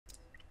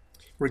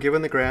We're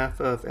given the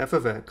graph of f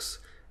of x,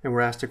 and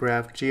we're asked to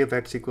graph g of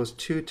x equals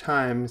 2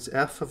 times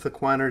f of the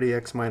quantity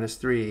x minus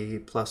 3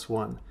 plus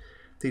 1.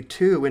 The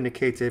 2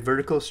 indicates a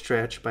vertical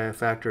stretch by a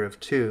factor of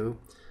 2.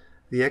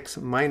 The x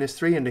minus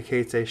 3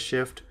 indicates a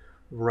shift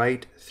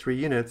right 3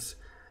 units,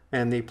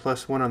 and the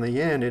plus 1 on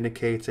the end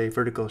indicates a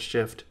vertical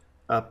shift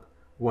up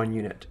 1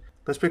 unit.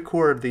 Let's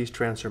record these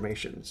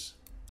transformations.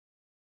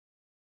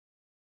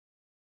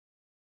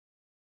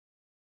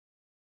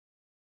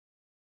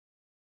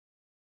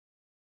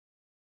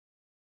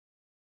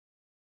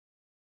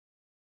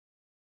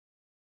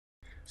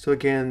 So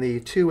again,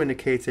 the 2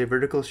 indicates a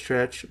vertical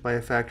stretch by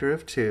a factor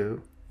of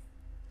 2.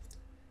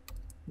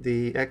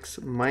 The x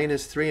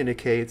minus 3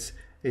 indicates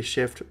a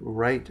shift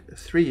right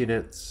 3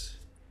 units.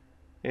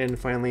 And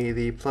finally,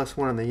 the plus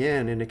 1 on the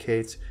end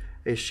indicates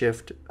a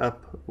shift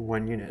up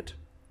 1 unit.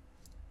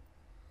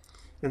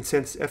 And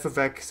since f of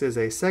x is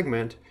a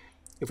segment,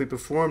 if we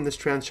perform this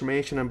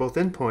transformation on both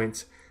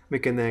endpoints, we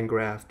can then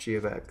graph g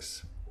of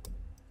x.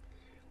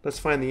 Let's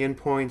find the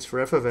endpoints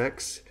for f of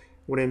x.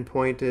 One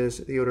endpoint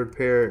is the ordered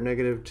pair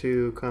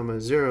 -2,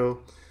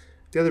 0.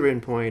 The other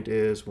endpoint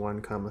is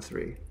 1,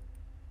 3.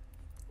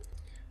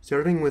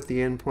 Starting with the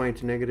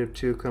endpoint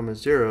 -2,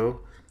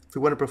 0, if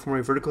we want to perform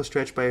a vertical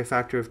stretch by a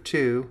factor of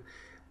 2,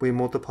 we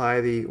multiply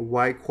the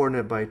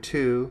y-coordinate by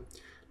 2.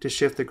 To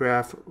shift the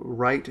graph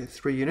right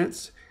 3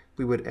 units,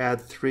 we would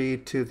add 3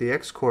 to the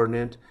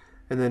x-coordinate,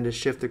 and then to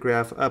shift the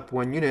graph up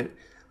 1 unit,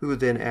 we would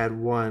then add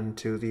 1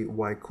 to the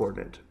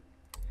y-coordinate.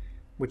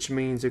 Which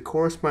means the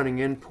corresponding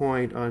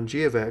endpoint on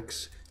g of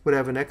x would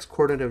have an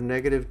x-coordinate of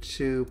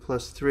 -2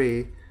 plus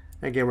 3.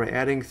 Again, we're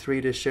adding 3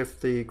 to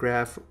shift the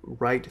graph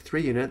right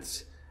 3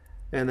 units.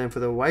 And then for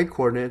the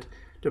y-coordinate,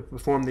 to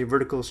perform the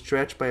vertical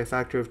stretch by a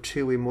factor of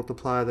 2, we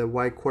multiply the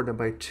y-coordinate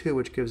by 2,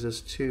 which gives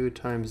us 2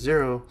 times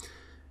 0.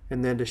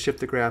 And then to shift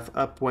the graph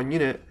up 1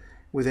 unit,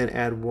 we then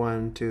add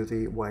 1 to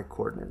the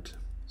y-coordinate.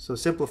 So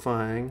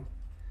simplifying,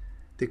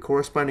 the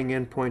corresponding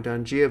endpoint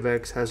on g of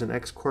x has an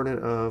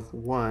x-coordinate of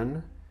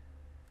 1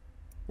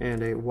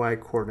 and a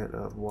y-coordinate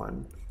of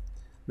 1.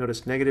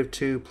 Notice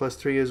 -2 plus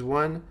 3 is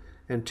 1,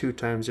 and 2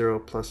 times 0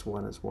 plus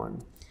 1 is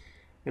 1.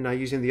 And now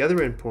using the other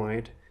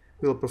endpoint,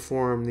 we will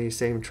perform the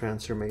same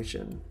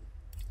transformation.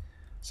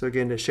 So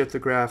again, to shift the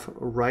graph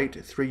right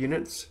 3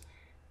 units,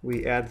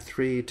 we add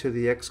 3 to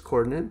the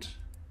x-coordinate.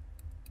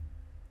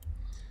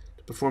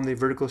 To perform the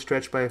vertical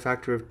stretch by a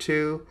factor of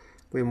 2,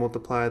 we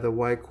multiply the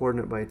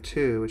y-coordinate by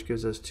 2, which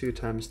gives us 2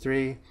 times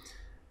 3.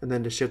 And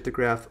then to shift the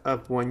graph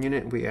up 1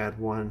 unit, we add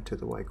 1 to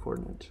the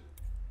y-coordinate.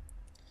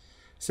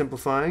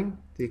 Simplifying,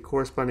 the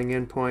corresponding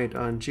endpoint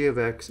on g of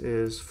x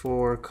is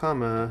 4,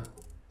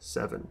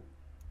 7.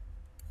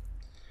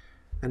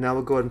 And now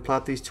we'll go ahead and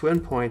plot these two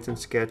endpoints and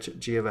sketch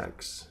g of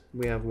x.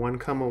 We have 1,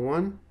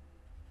 1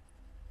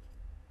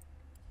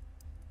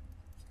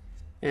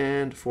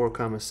 and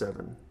 4,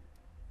 7.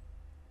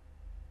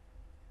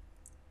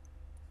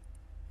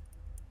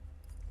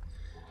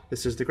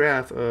 This is the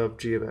graph of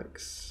g of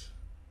x.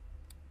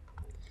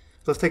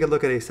 Let's take a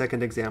look at a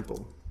second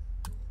example.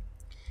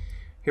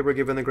 Here we're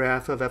given the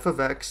graph of f of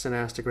x and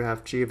asked to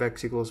graph g of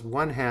x equals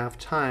 1/2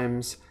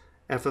 times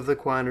f of the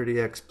quantity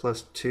x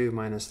plus 2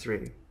 minus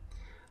 3.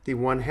 The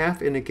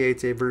 1/2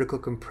 indicates a vertical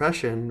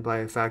compression by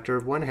a factor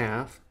of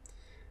 1/2.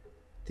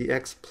 The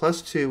x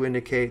plus 2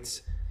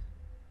 indicates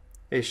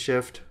a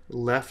shift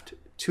left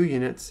 2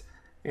 units,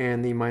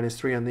 and the minus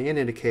 3 on the end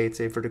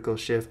indicates a vertical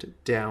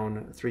shift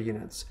down 3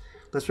 units.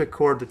 Let's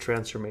record the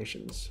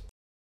transformations.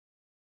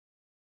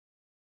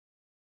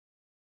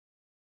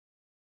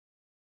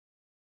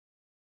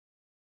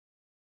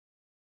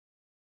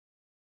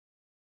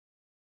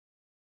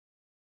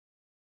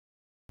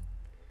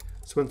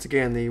 So once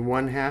again, the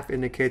 1/2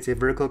 indicates a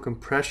vertical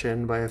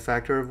compression by a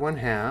factor of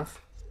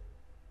 1/2.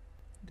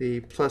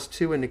 The plus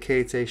 2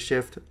 indicates a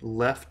shift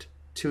left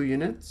 2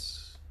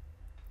 units.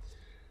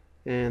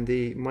 And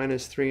the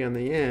minus 3 on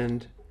the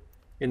end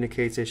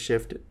indicates a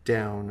shift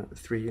down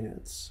 3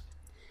 units.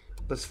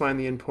 Let's find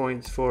the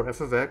endpoints for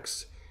f of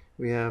x.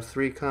 We have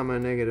 3,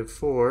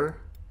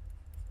 -4,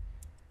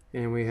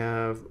 and we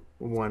have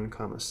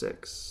 1,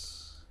 6.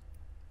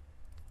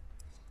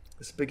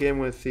 Let's begin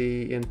with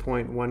the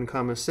endpoint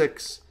 1,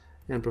 6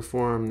 and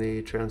perform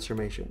the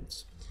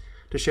transformations.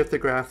 To shift the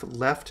graph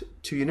left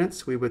 2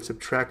 units, we would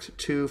subtract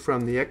 2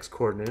 from the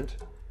x-coordinate,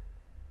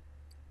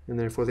 and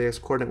therefore the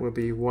x-coordinate would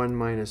be 1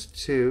 minus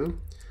 2.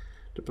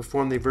 To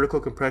perform the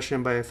vertical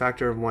compression by a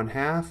factor of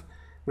 1/2,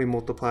 we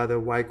multiply the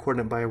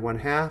y-coordinate by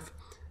 1/2,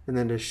 and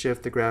then to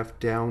shift the graph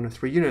down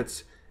 3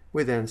 units,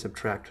 we then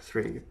subtract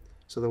 3.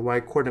 So the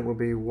y-coordinate will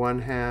be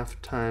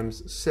 1/2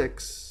 times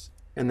 6,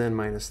 and then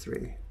minus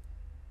 3.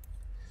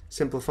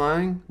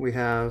 Simplifying, we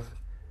have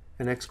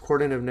an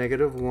x-coordinate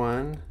of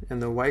 -1,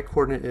 and the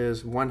y-coordinate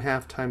is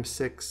 1/2 times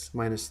 6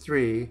 minus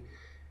 3,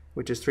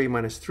 which is 3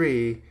 minus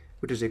 3,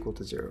 which is equal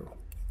to 0.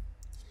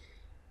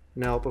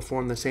 Now I'll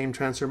perform the same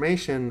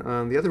transformation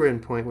on the other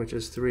endpoint, which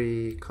is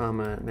 3,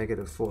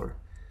 -4.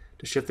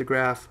 To shift the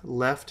graph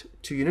left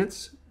 2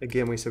 units,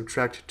 again we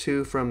subtract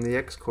 2 from the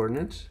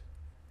x-coordinate.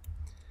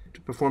 To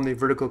To perform the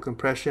vertical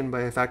compression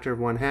by a factor of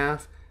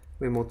 1/2,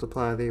 we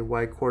multiply the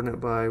y-coordinate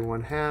by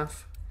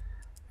 1/2,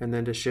 and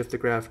then to shift the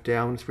graph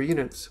down 3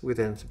 units, we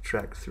then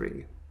subtract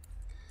 3.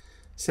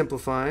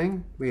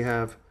 Simplifying, we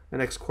have an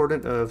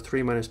x-coordinate of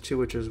 3 minus 2,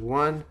 which is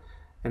 1,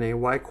 and a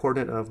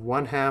y-coordinate of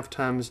 1/2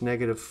 times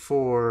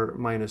 -4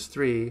 minus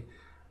 3.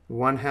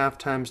 1/2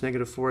 times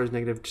 -4 is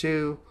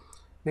 -2.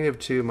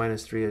 -2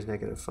 minus 3 is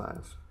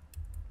 -5.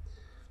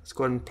 Let's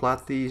go ahead and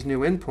plot these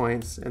new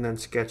endpoints and then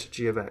sketch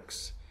g of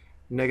x.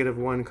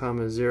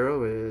 -1,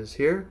 0 is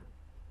here.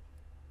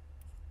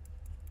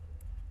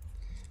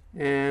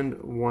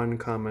 And 1,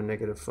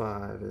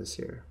 -5 is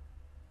here.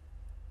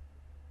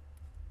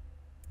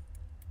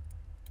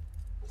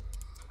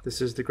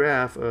 This is the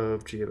graph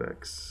of g of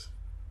x,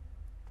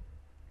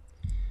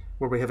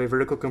 where we have a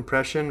vertical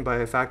compression by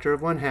a factor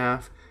of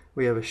 1/2.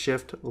 We have a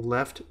shift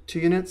left 2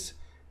 units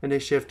and a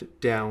shift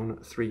down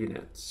 3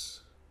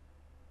 units.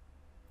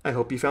 I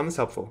hope you found this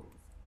helpful.